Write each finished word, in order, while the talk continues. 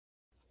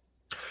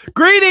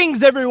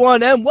Greetings,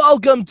 everyone, and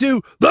welcome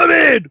to the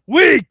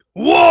Midweek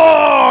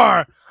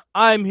War!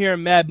 I'm here,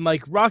 Mad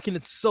Mike, rocking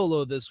it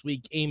solo this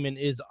week. Eamon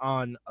is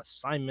on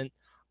assignment.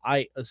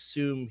 I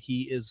assume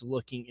he is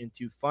looking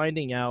into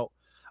finding out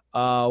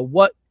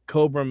what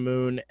Cobra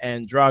Moon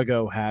and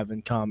Drago have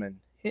in common.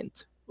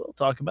 Hint, we'll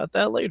talk about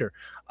that later.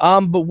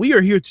 But we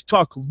are here to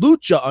talk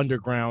Lucha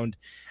Underground,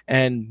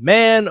 and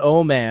man,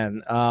 oh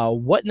man,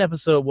 what an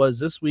episode was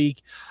this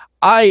week.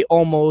 I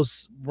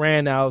almost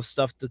ran out of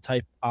stuff to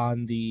type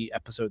on the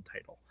episode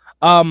title.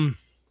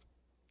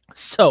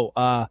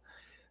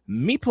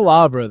 Mi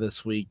Palabra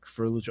this week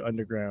for Lucha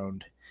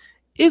Underground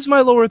is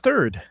my lower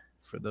third.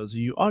 For those of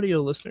you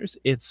audio listeners,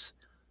 it's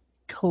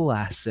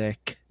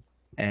classic.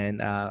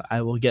 And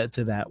I will get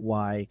to that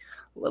why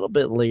a little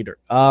bit later.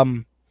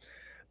 But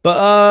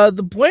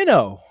the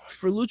bueno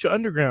for Lucha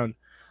Underground,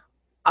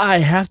 I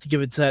have to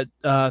give it to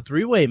that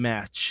three-way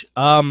match.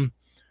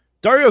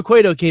 Dario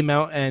Cueto came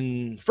out,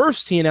 and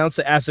first he announced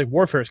that Aztec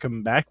Warfare is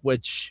coming back,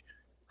 which,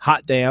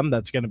 hot damn,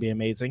 that's going to be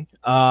amazing.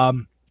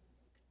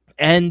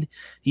 And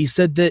he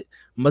said that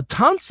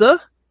Matanza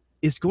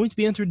is going to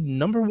be entered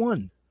number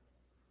 1.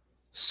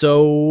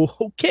 So,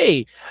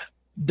 okay.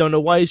 Don't know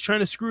why he's trying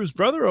to screw his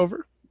brother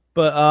over,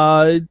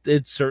 but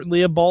it's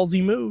certainly a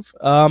ballsy move.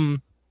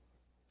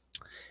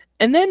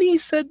 And then he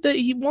said that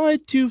he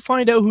wanted to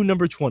find out who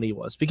number 20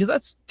 was, because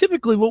that's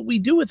typically what we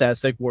do with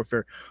Aztec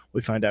Warfare.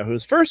 We find out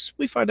who's first,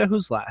 we find out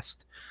who's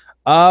last.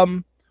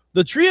 The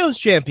trios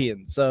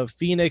champions of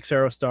Phoenix,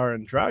 Aerostar,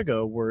 and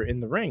Drago were in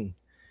the ring.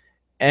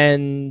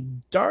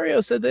 And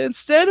Dario said that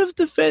instead of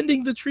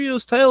defending the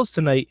trios titles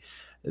tonight,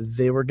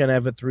 they were going to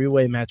have a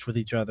three-way match with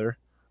each other.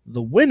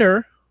 The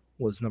winner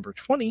was number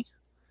 20.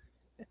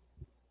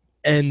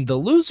 And the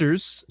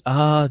losers,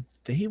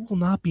 they will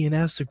not be in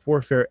Aztec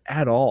Warfare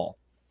at all.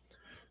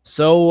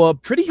 So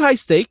pretty high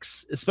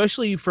stakes,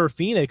 especially for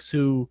Phoenix,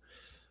 who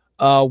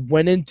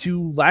went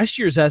into last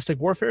year's Aztec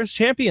Warfare as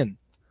champion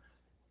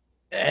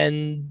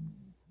and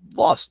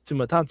lost to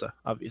Matanza,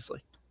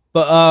 obviously.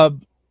 But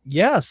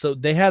yeah, so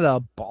they had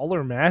a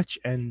baller match,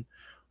 and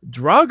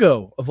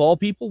Drago, of all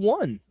people,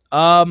 won.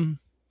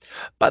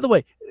 By the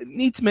way,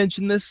 need to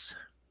mention this.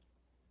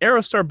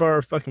 Aerostar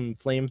bar fucking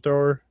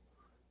flamethrower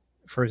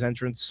for his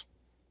entrance.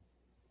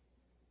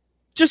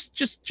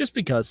 Just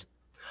because.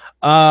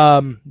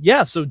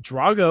 Yeah, so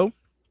Drago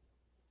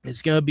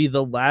is going to be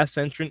the last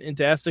entrant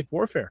into Aztec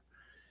Warfare.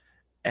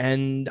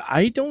 And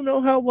I don't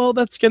know how well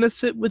that's going to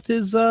sit with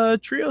his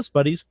trios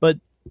buddies, but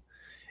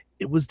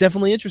it was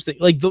definitely interesting.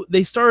 Like,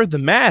 they started the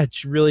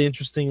match really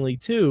interestingly,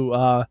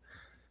 too.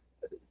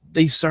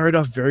 They started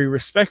off very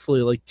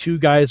respectfully. Like, 2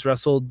 guys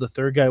wrestled, the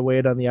third guy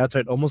waited on the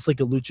outside, almost like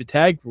a lucha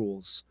tag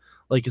rules.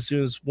 Like, as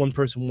soon as one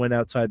person went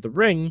outside the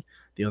ring,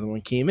 the other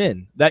one came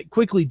in. That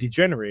quickly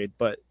degenerated,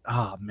 but,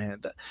 oh,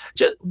 man.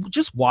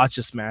 Just watch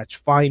this match.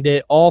 Find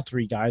it. All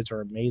 3 guys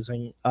are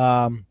amazing.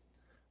 The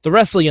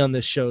wrestling on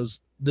this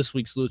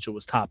week's Lucha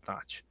was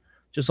top-notch.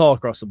 Just all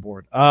across the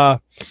board. I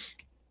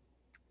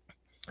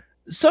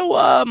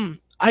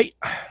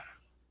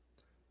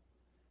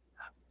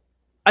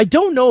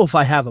don't know if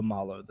I have a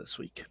Malo this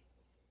week.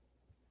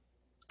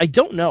 I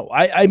don't know.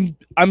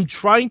 I'm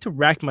trying to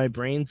rack my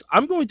brains.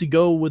 I'm going to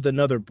go with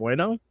another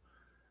bueno,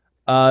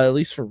 at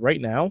least for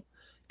right now,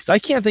 because I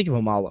can't think of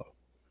a Malo.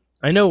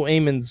 I know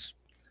Eamon's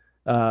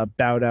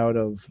bowed out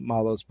of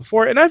Malos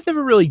before, and I've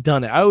never really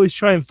done it. I always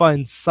try and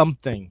find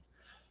something.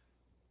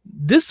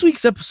 This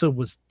week's episode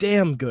was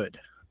damn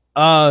good.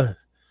 No,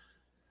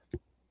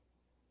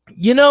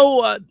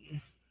 I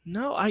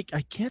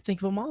can't think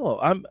of a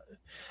Malo.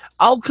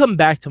 I'll come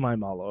back to my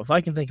Malo. If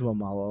I can think of a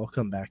Malo, I'll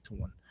come back to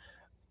one.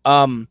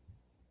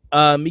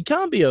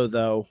 Micambio,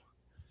 though,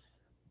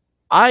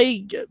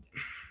 I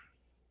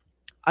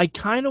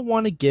kind of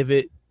want to give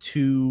it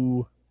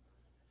to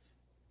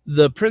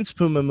the Prince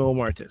Puma Mil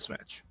Martes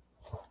match.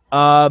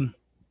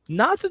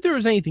 Not that there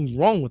was anything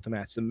wrong with the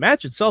match. The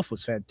match itself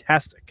was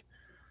fantastic.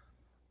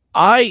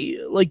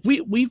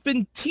 We've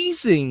been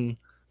teasing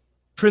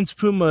Prince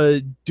Puma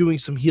doing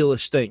some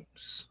heelish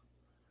things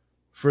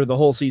for the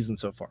whole season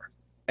so far.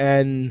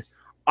 And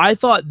I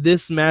thought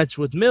this match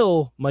with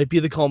Mil might be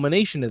the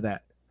culmination of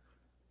that.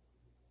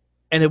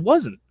 And it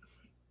wasn't.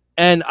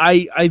 And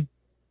I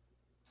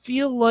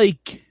feel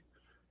like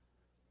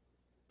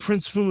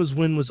Prince Puma's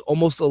win was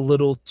almost a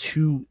little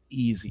too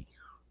easy.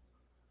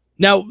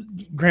 Now,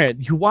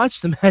 granted, you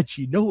watch the match,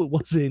 you know it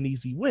wasn't an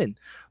easy win,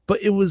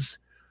 but it was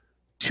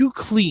too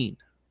clean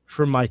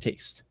for my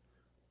taste.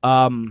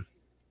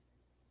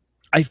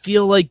 I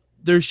feel like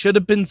there should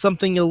have been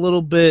something a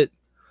little bit...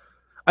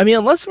 I mean,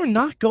 unless we're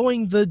not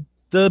going the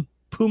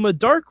Puma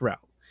Dark route.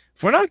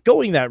 If we're not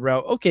going that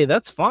route, okay,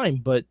 that's fine,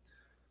 but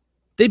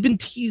they've been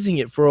teasing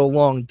it for a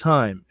long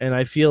time, and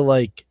I feel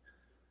like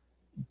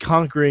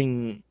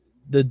conquering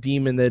the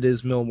demon that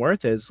is Mil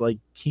Muertes, like,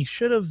 he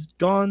should have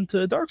gone to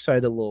the dark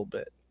side a little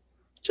bit.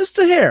 Just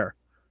a hair.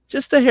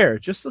 Just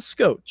a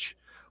scotch.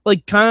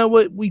 Like, kind of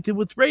what we did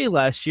with Ray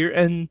last year,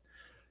 and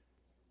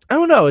I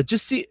don't know, it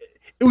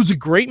was a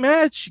great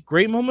match,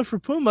 great moment for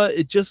Puma.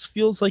 It just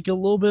feels like a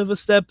little bit of a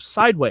step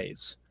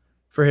sideways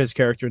for his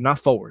character, not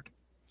forward.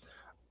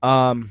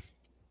 Um,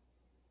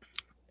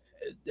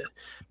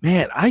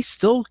 man, I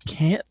still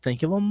can't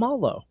think of a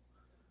Malo.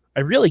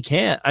 I really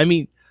can't. I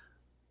mean,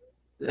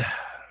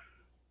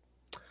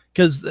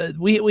 because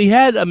we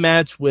had a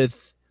match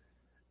with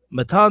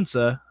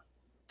Matanza,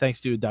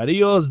 thanks to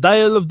Dario's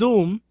Dial of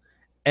Doom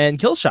and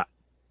Killshot,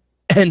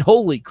 and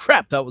holy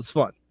crap, that was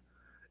fun.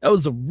 That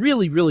was a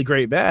really, really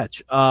great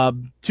match.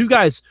 Two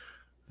guys,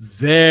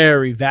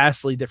 very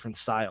vastly different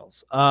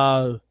styles.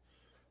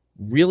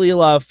 Really a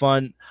lot of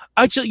fun.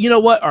 Actually, you know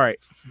what? All right.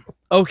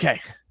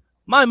 Okay.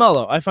 My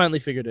Malo. I finally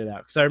figured it out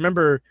because I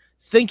remember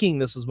thinking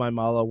this was my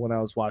Malo when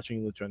I was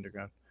watching Lucha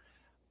Underground.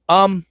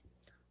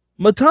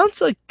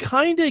 Matanza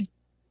kind of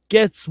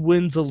gets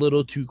wins a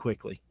little too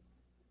quickly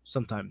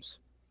sometimes.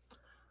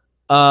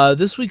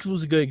 This week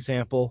was a good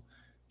example.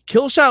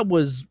 Killshot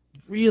was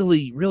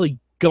really, really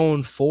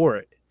going for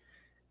it.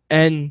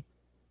 And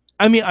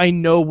I mean, I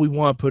know we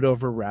want to put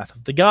over Wrath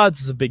of the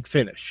Gods as a big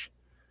finish,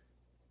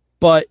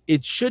 but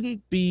it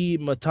shouldn't be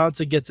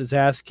Matanza gets his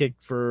ass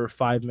kicked for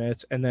 5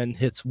 minutes and then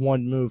hits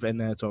one move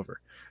and then it's over.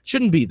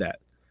 Shouldn't be that.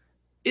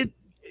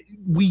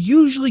 We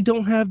usually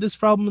don't have this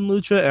problem in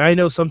Lucha, and I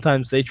know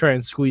sometimes they try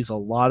and squeeze a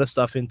lot of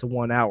stuff into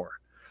 1 hour.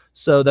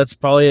 So that's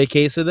probably a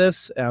case of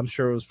this. I'm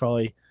sure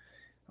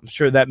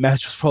that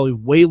match was probably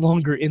way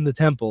longer in the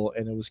temple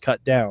and it was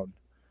cut down.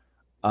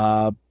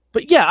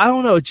 But yeah, I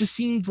don't know. It just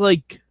seemed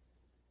like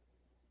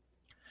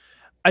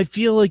I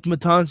feel like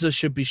Matanza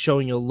should be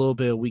showing a little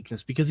bit of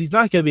weakness because he's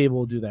not going to be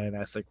able to do that in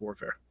Aztec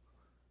Warfare.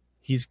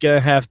 He's going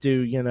to have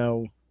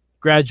to,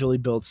 gradually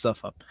build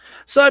stuff up.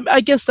 So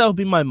I guess that would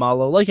be my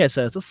Malo. Like I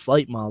said, it's a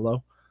slight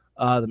Malo.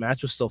 The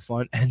match was still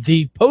fun. And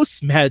the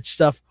post-match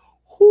stuff,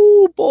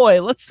 oh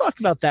boy, let's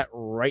talk about that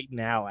right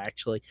now,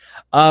 actually.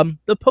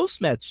 The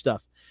post-match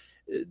stuff.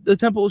 The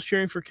Temple was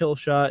cheering for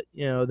Killshot.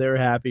 They were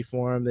happy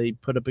for him. They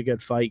put up a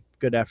good fight,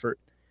 good effort.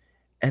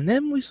 And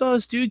then we saw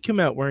this dude come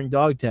out wearing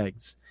dog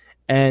tags.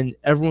 And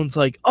everyone's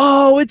like,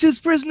 oh, it's his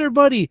prisoner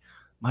buddy.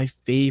 My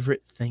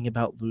favorite thing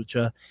about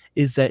Lucha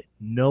is that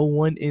no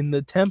one in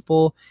the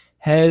temple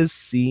has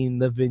seen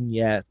the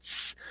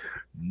vignettes.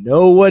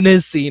 No one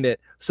has seen it.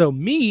 So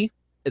me,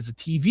 as a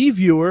TV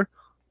viewer,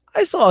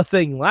 I saw a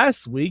thing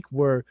last week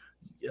where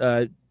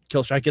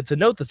Killshot gets a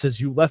note that says,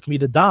 you left me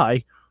to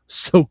die.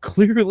 So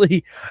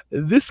clearly,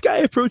 this guy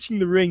approaching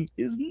the ring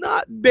is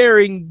not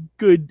bearing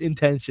good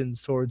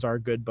intentions towards our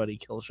good buddy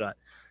Killshot.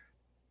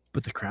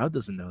 But the crowd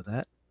doesn't know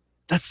that.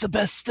 That's the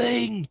best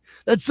thing.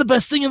 That's the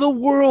best thing in the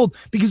world.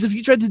 Because if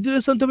you tried to do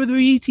this on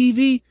WWE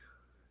TV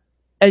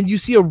and you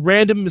see a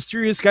random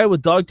mysterious guy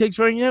with dog tags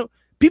running out,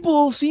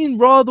 people have seen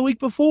Raw the week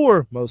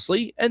before,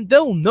 mostly, and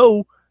they'll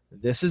know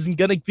this isn't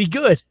going to be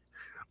good.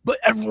 But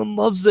everyone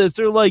loves this.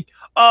 They're like,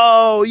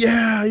 oh,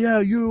 yeah,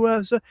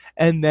 USA.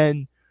 And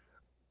then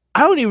I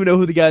don't even know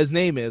who the guy's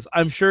name is.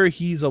 I'm sure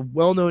he's a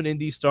well-known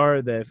indie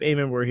star that if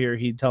Eamon were here,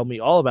 he'd tell me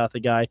all about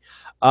the guy.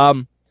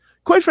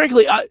 Quite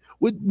frankly,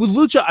 with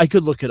Lucha, I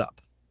could look it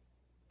up.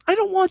 I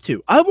don't want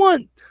to. I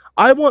want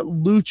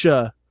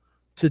Lucha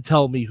to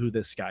tell me who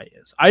this guy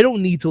is. I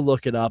don't need to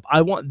look it up.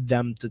 I want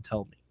them to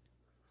tell me.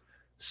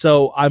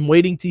 So I'm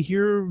waiting to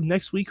hear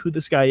next week who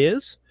this guy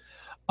is.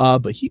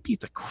 But he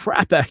beat the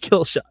crap out of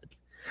Killshot.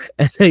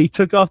 And then he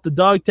took off the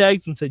dog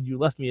tags and said, you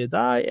left me to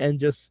die, and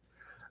just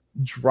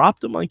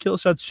dropped him on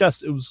Killshot's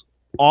chest. It was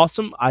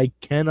awesome. I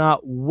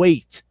cannot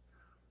wait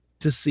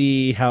to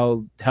see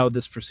how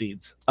this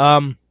proceeds.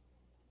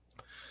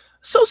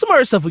 So some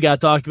other stuff we got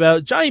to talk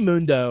about. Johnny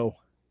Mundo.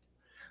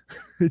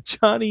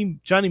 Johnny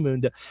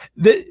Mundo.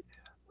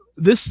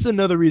 This is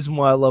another reason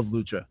why I love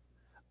Lucha.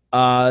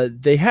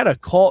 They had a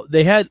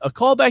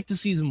callback to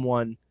season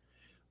 1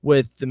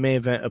 with the main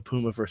event of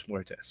Puma versus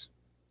Muertes.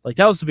 Like,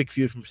 that was the big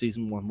feud from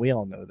season 1. We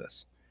all know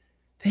this.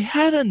 They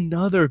had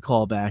another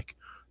callback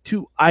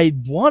to, I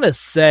want to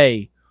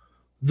say,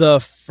 the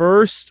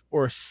first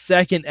or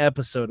second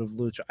episode of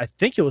Lucha. I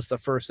think it was the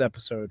first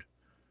episode.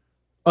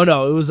 Oh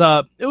no, it was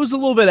a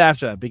little bit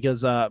after that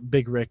because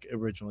Big Rick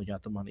originally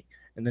got the money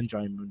and then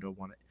Johnny Mundo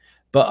won it.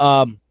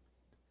 But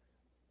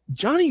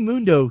Johnny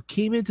Mundo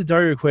came into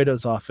Dario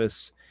Cueto's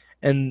office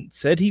and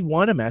said he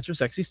wanted a match with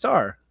Sexy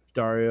Star.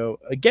 Dario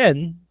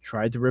again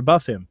tried to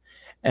rebuff him,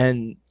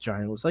 and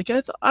Johnny was like,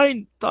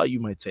 I thought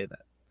you might say that.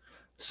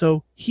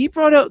 So he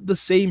brought out the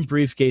same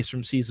briefcase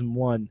from season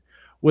 1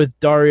 with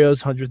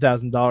Dario's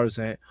 $100,000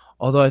 in it.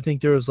 Although I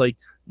think there was like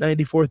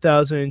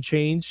 94,000 and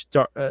change.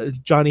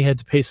 Johnny had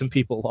to pay some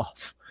people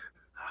off.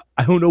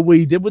 I don't know what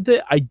he did with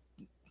it. I'm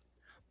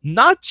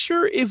not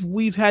sure if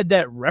we've had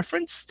that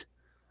referenced.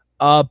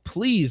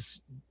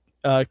 Please,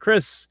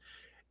 Chris,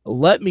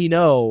 let me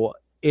know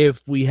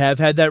if we have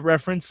had that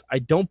reference. I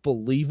don't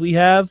believe we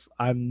have.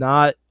 I'm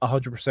not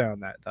 100% on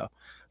that though.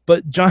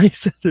 But Johnny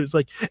said there's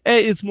like,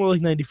 hey, it's more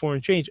like 94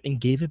 and change,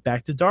 and gave it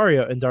back to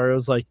Dario. And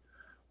Dario's like,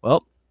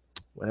 well,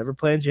 whatever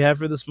plans you have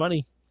for this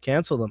money,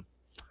 cancel them.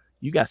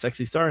 You got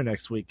Sexy Star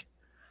next week.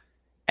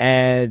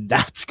 And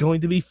that's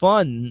going to be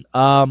fun.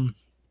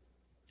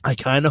 I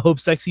kind of hope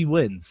Sexy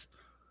wins.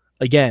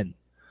 Again,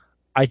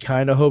 I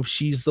kind of hope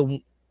she's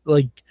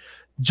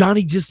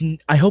Johnny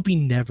I hope he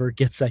never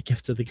gets that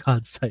Gift of the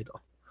Gods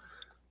title.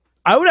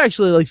 I would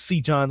actually like to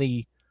see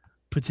Johnny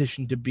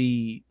petition to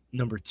be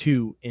number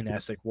 2 in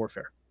Aztec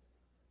Warfare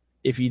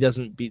if he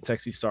doesn't beat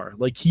Sexy Star.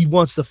 Like, he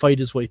wants to fight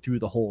his way through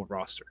the whole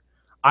roster.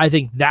 I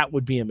think that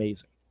would be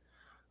amazing.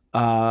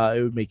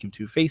 It would make him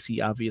too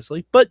facey,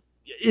 obviously, but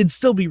it'd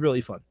still be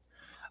really fun.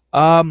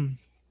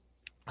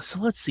 So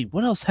let's see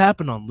what else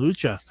happened on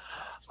Lucha.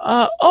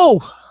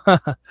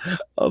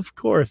 Of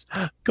course,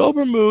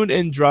 Cobra Moon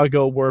and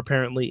Drago were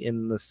apparently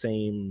in the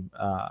same.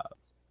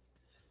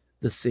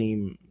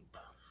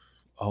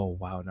 Oh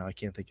wow! Now I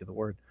can't think of the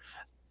word.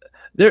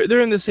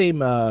 They're in the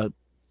same. Oh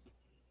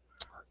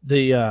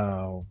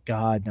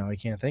God! Now I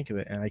can't think of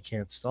it, and I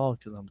can't stall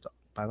because I'm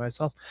by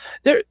myself.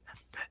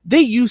 They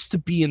used to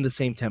be in the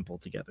same temple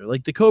together,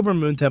 like the Cobra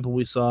Moon temple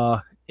we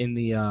saw in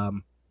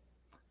the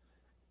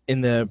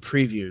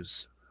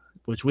previews,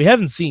 which we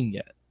haven't seen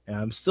yet. And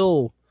I'm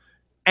still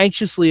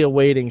anxiously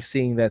awaiting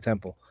seeing that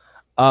temple.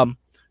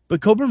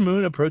 But Cobra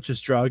Moon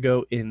approaches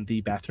Drago in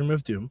the bathroom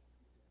of Doom,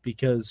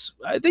 because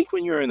I think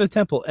when you're in the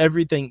temple,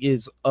 everything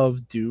is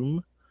of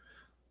Doom,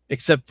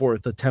 except for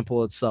the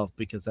temple itself,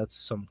 because that's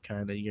some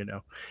kind of,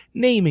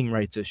 naming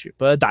rights issue.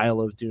 But a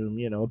Dial of Doom,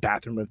 a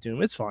bathroom of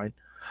Doom, it's fine.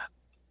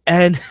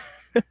 And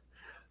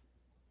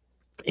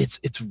it's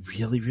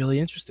really, really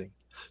interesting.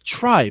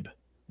 Tribe,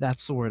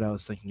 that's the word I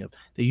was thinking of.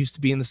 They used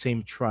to be in the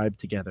same tribe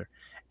together.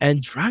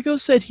 And Drago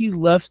said he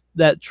left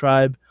that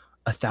tribe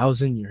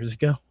 1,000 years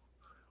ago,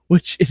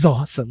 which is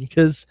awesome,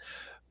 because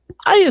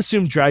I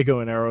assume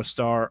Drago and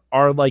Aerostar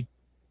are like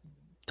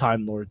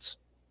Time Lords.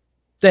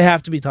 They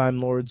have to be Time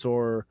Lords,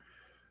 or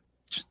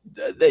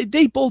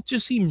they both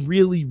just seem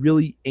really,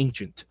 really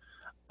ancient.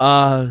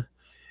 So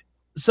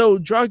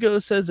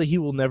Drago says that he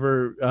will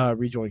never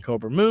rejoin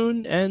Cobra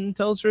Moon and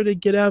tells her to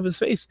get out of his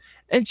face.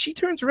 And she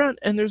turns around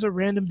and there's a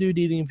random dude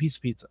eating a piece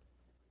of pizza.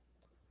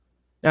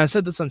 Now, I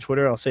said this on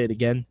Twitter. I'll say it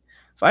again.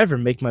 If I ever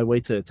make my way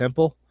to the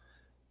temple,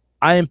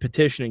 I am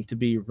petitioning to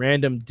be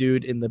random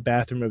dude in the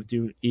bathroom of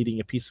Doom eating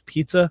a piece of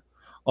pizza.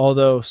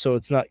 Although, so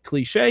it's not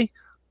cliche,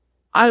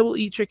 I will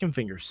eat chicken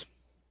fingers.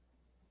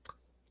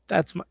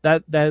 That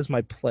is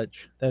my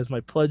pledge. That is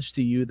my pledge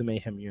to you, the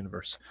Mayhem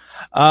Universe.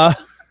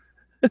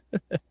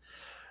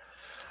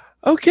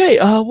 Okay,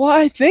 well,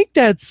 I think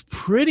that's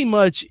pretty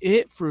much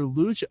it for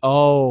Lucha.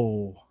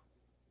 Oh,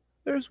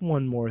 there's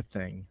one more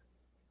thing.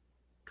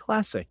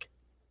 Classic.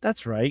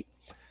 That's right.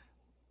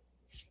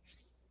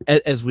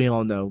 As we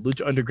all know,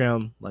 Lucha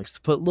Underground likes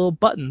to put little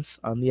buttons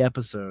on the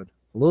episode.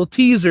 A little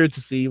teaser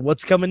to see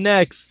what's coming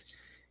next.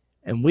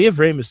 And we have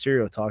Rey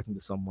Mysterio talking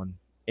to someone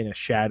in a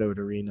shadowed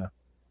arena.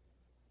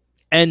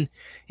 And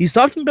he's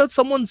talking about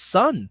someone's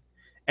son.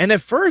 And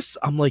at first,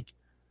 I'm like,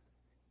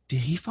 did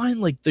he find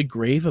like the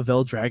grave of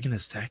El Dragon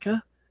Azteca?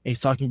 And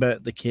he's talking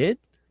about the kid?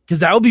 Because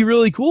that would be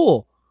really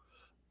cool.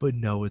 But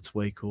no, it's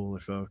way cooler,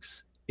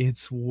 folks.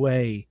 It's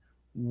way,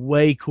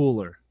 way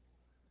cooler.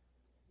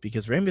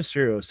 Because Rey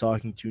Mysterio is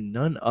talking to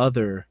none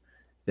other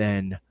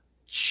than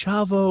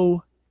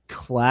Chavo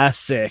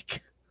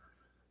Classic.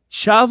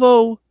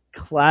 Chavo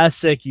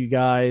Classic, you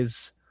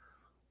guys.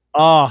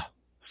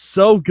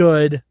 So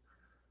good.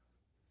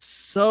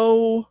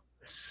 So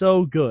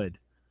good.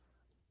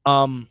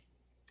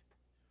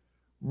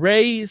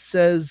 Rey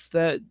says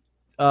that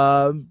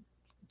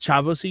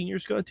Chavo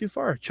Sr.'s gone too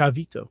far.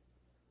 Chavito.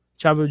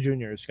 Chavo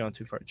Jr. has gone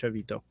too far.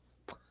 Chavito.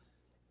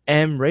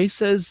 And Rey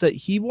says that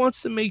he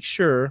wants to make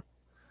sure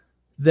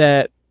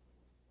that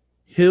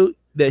he and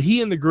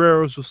the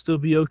Guerreros will still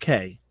be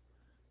okay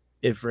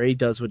if Rey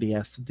does what he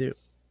has to do.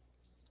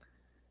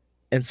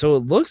 And so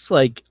it looks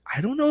like, I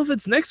don't know if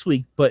it's next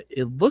week, but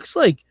it looks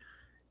like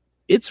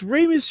it's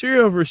Rey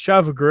Mysterio versus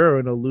Chavo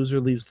Guerrero in a loser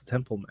leaves the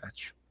temple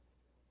match.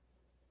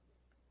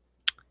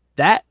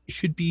 That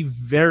should be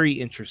very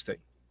interesting.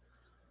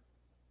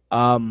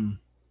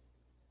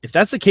 If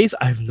that's the case,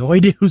 I have no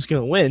idea who's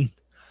going to win.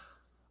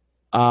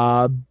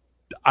 I'm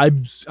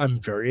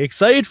very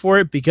excited for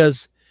it,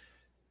 because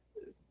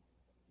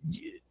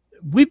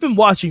we've been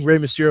watching Rey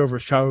Mysterio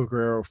versus Chavo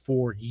Guerrero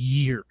for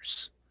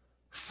years.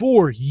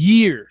 4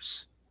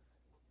 years.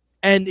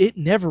 And it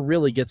never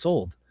really gets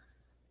old.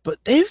 But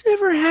they've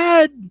never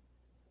had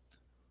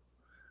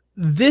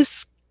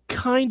this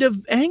kind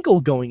of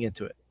angle going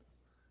into it.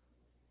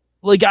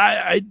 Like,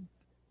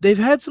 they've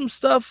had some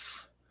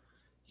stuff,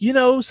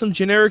 some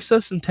generic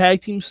stuff, some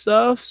tag team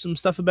stuff, some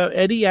stuff about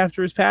Eddie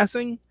after his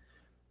passing.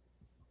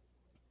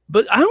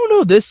 But I don't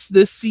know, this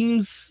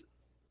seems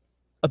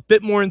a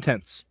bit more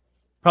intense.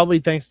 Probably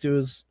thanks to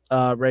his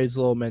Rey's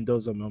little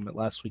Mendoza moment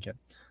last weekend.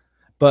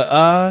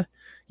 But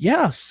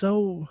yeah,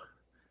 so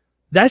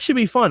that should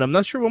be fun. I'm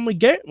not sure when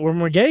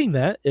we're getting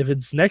that. If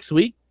it's next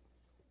week,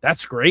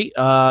 that's great.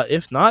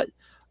 If not,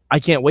 I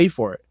can't wait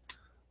for it.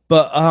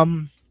 But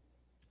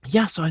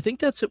yeah, so I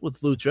think that's it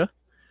with Lucha.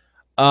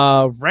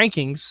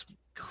 Rankings,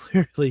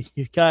 clearly,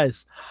 you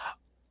guys,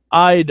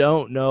 I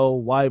don't know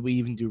why we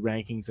even do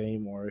rankings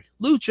anymore.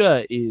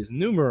 Lucha is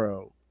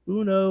numero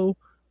uno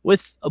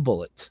with a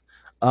bullet.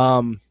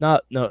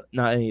 Not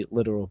any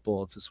literal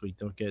bullets this week.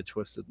 Don't get it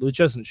twisted. Lucha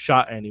hasn't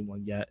shot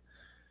anyone yet,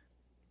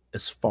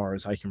 as far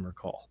as I can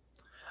recall.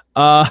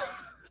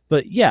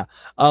 But yeah,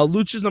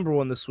 Lucha's number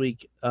one this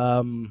week.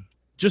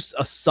 Just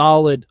a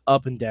solid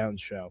up and down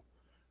show.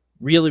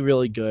 Really,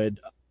 really good.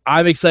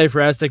 I'm excited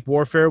for Aztec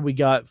Warfare. We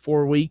got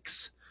 4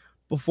 weeks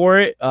before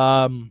it.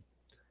 I'm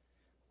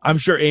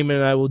sure Eamon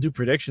and I will do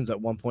predictions at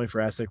one point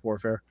for Aztec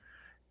Warfare.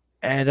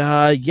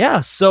 And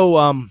yeah,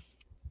 so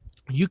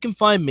you can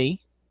find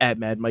me at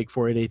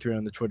MadMike4883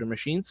 on the Twitter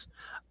machines.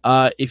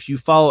 If you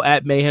follow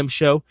at Mayhem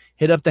Show,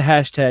 hit up the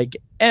hashtag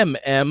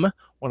MM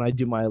when I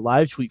do my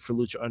live tweet for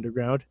Lucha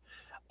Underground.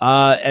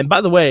 And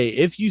by the way,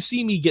 if you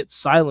see me get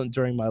silent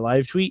during my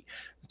live tweet,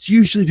 it's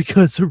usually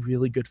because it's a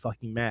really good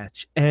fucking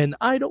match, and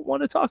I don't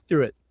want to talk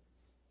through it.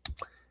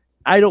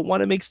 I don't want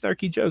to make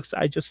snarky jokes.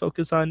 I just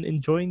focus on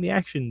enjoying the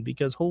action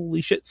because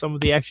holy shit, some of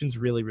the action's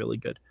really, really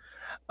good.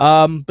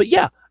 But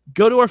yeah,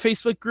 go to our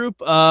Facebook group.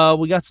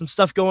 We got some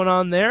stuff going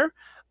on there.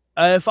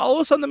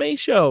 Follow us on the main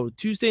show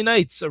Tuesday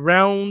nights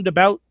around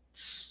about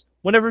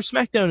whenever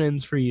SmackDown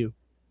ends for you.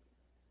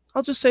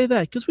 I'll just say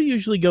that because we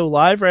usually go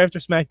live right after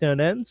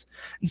SmackDown ends.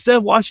 Instead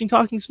of watching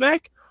Talking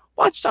Smack,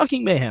 watch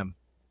Talking Mayhem.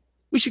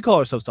 We should call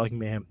ourselves Talking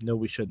Mayhem. No,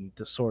 we shouldn't.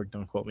 The Sword,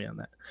 don't quote me on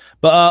that.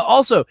 But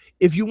also,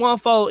 if you want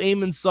to follow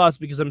Eamon's thoughts,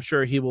 because I'm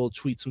sure he will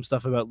tweet some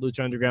stuff about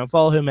Lucha Underground,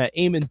 follow him at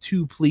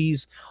Eamon2,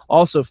 please.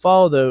 Also,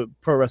 follow the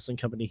pro wrestling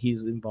company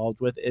he's involved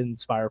with,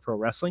 Inspire Pro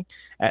Wrestling,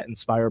 at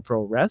Inspire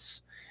Pro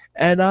Res.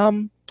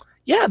 And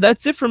yeah,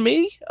 that's it for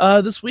me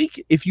this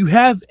week. If you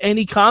have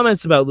any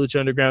comments about Lucha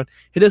Underground,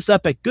 hit us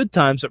up at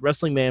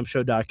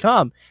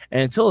goodtimes@wrestlingmayhemshow.com.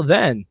 And until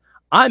then,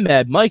 I'm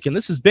Mad Mike, and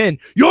this has been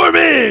your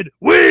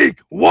Midweek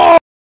War.